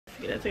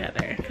get it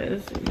together,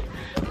 because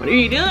what are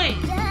you doing?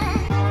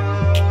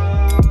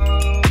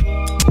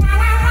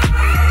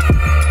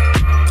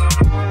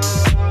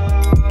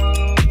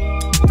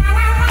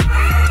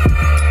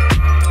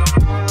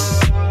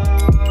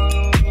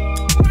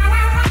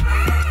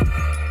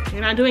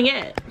 You're not doing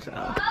it, so.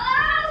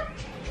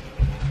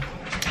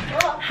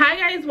 Hi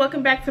guys,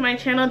 welcome back to my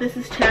channel. This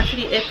is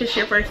Chastity. If it's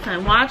your first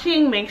time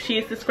watching, make sure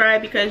you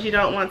subscribe because you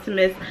don't want to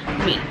miss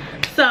me.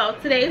 So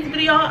today's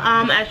video,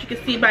 as you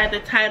can see by the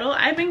title,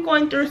 I've been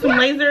going through some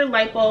laser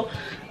lipo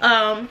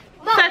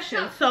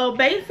sessions. So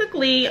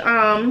basically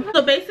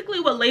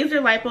what laser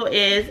lipo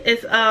is,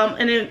 it's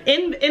an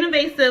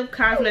invasive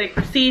cosmetic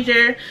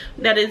procedure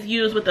that is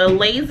used with a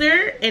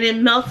laser, and it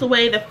melts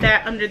away the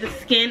fat under the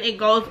skin. It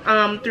goes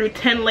through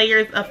 10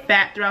 layers of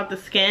fat throughout the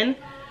skin.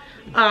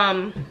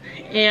 The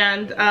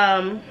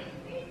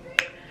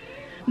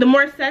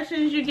more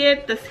sessions you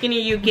get, the skinnier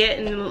you get,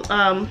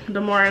 and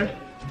the more,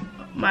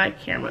 my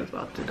camera's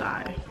about to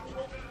die.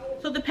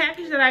 So the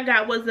package that I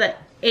got was a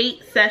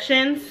 8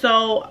 sessions.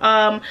 So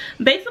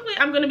basically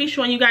I'm going to be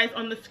showing you guys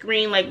on the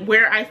screen like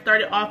where I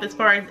started off as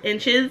far as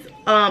inches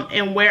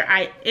and where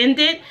I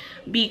ended,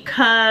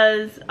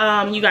 because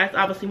you guys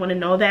obviously want to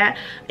know that.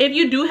 If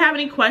you do have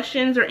any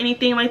questions or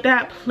anything like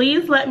that,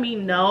 please let me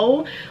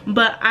know,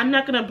 but I'm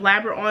not gonna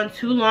blabber on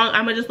too long.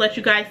 I'm gonna just let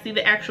you guys see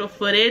the actual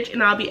footage,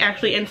 and I'll be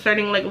actually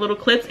inserting like little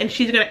clips, and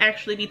she's gonna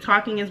actually be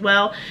talking as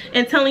well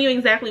and telling you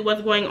exactly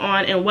what's going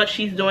on and what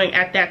she's doing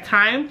at that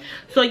time.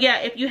 So yeah,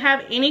 if you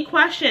have any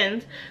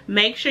questions,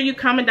 make sure you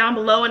comment down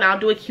below, and I'll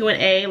do a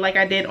Q&A like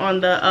I did on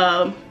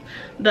the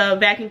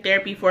vacuum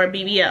therapy for a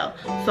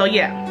BBL. So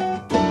yeah.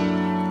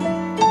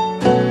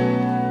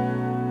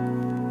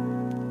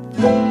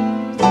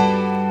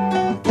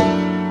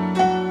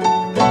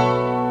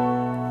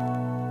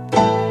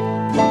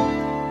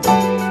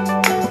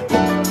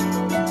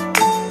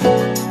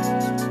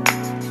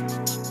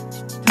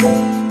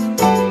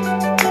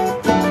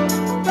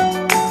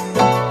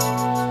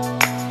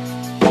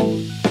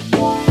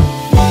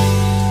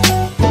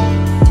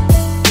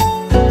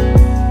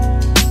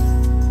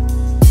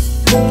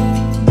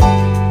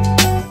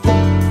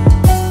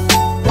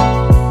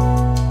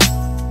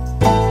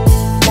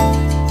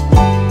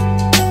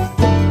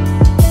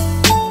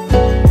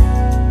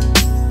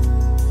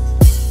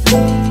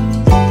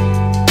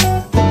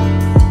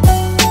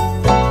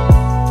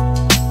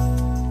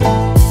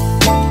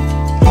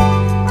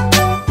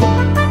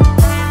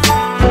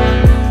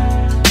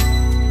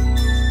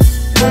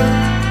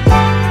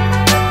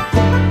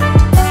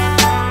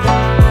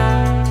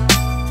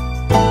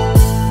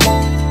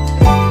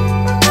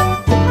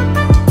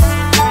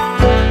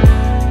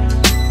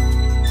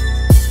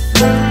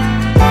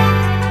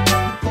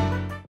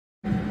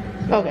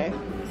 Okay,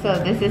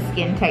 so this is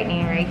skin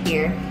tightening right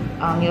here.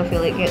 You'll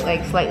feel it get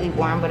like slightly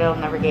warm, but it'll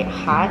never get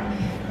hot.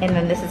 And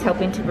then this is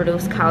helping to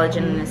produce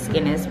collagen in the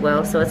skin as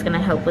well. So it's gonna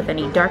help with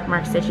any dark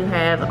marks that you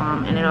have,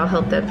 and it'll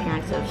help the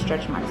appearance of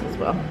stretch marks as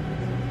well.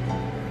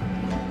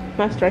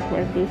 My stretch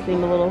marks do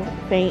seem a little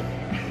faint.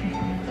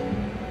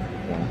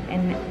 Yeah,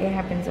 and it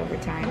happens over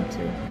time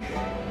too.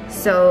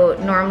 So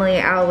normally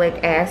I'll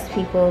like ask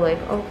people like,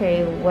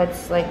 okay,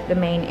 what's like the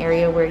main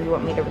area where you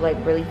want me to like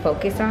really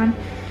focus on?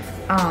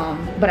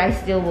 But I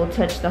still will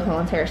touch the whole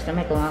entire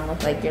stomach along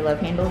with like your love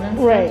handles and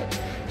stuff. Right.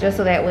 Just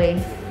so that way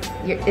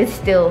it's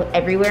still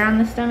everywhere on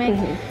the stomach.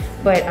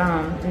 Mm-hmm. But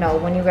no,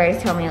 when you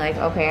guys tell me like,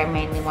 okay, I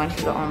mainly want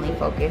you to only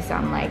focus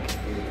on like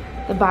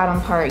the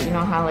bottom part, you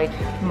know how like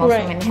most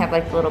women have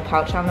like the little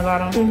pouch on the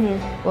bottom?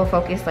 Mm-hmm. We'll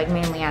focus like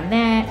mainly on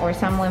that. Or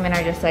some women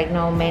are just like,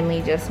 no,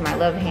 mainly just my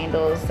love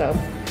handles. So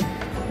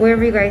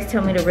wherever you guys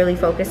tell me to really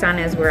focus on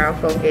is where I'll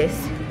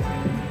focus.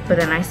 But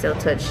then I still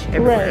touch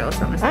everywhere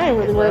else on the stomach. I ain't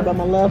really worried about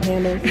my love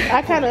handles.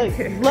 I kind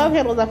of, love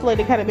handles, I feel like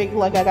they kind of make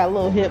like I got a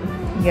little hip.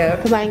 Yeah.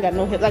 Because I ain't got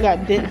no hips. I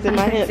got dents in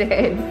my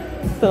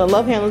hips. So the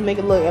love handles make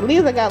it look, at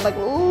least I got like a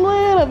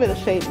little bit of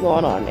shape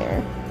going on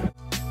there.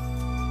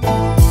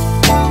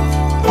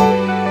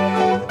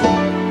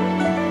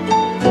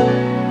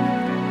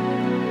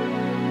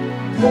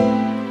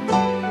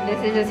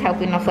 This is just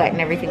helping to flatten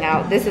everything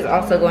out. This is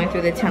also going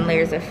through the 10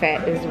 layers of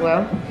fat as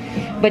well.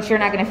 But you're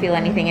not gonna feel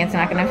anything. It's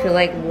not gonna feel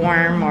like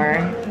warm, or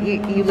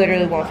you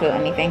literally won't feel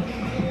anything.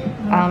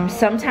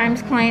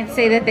 Sometimes clients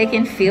say that they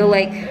can feel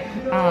like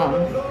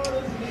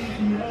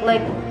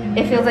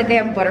it feels like they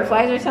have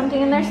butterflies or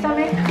something in their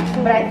stomach.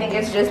 But I think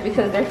it's just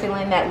because they're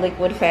feeling that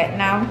liquid fat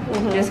now,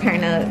 just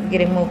kind of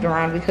getting moved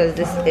around, because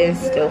this is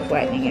still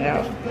flattening it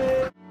out.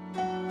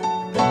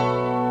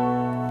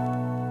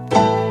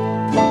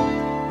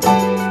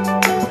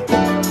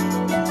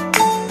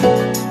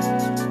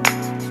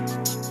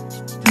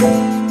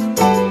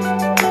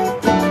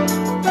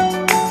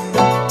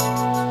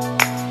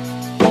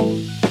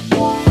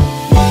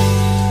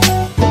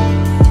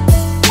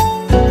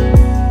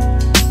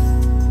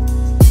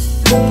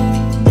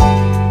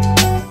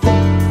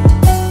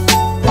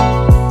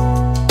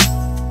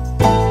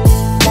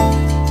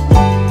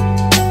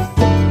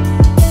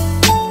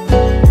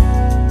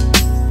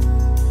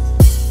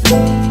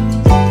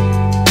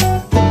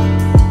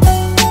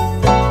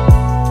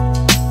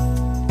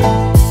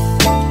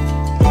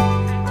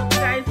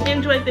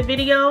 the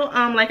video.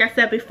 Like I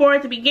said before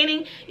at the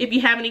beginning, if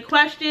you have any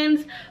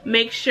questions,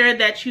 make sure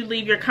that you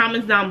leave your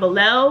comments down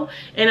below.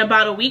 In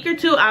about a week or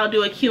two, I'll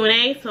do a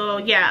Q&A. So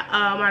yeah,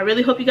 I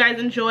really hope you guys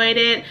enjoyed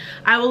it.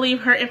 I will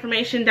leave her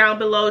information down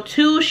below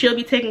too. She'll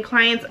be taking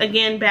clients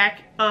again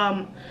back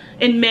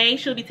in May.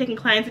 She'll be taking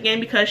clients again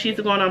because she's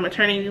going on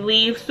maternity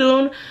leave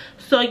soon.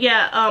 So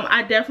yeah,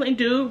 I definitely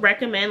do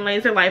recommend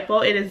laser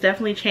lipo. It has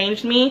definitely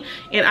changed me,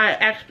 and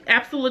I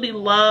absolutely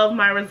love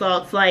my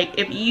results. Like,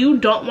 if you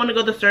don't want to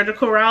go the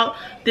surgical route,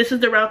 this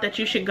is the route that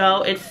you should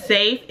go. It's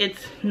safe,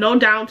 it's no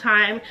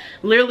downtime.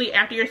 Literally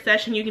after your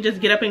session you can just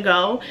get up and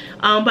go.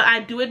 But I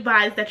do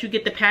advise that you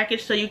get the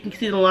package so you can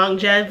see the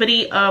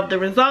longevity of the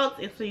results,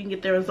 and so you can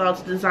get the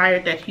results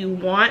desired that you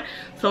want.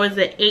 So it's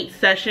an 8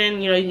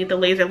 session, you know, you get the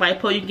laser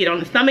lipo, you can get it on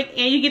the stomach,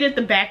 and you get it at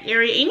the back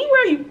area.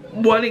 Anywhere you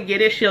want to get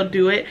it, she'll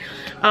do it.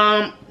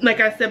 Like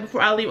I said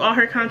before, I'll leave all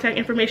her contact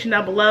information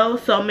down below.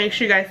 So make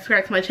sure you guys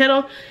subscribe to my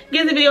channel,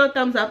 give the video a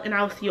thumbs up, and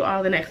I will see you all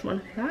in the next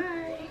one. Bye.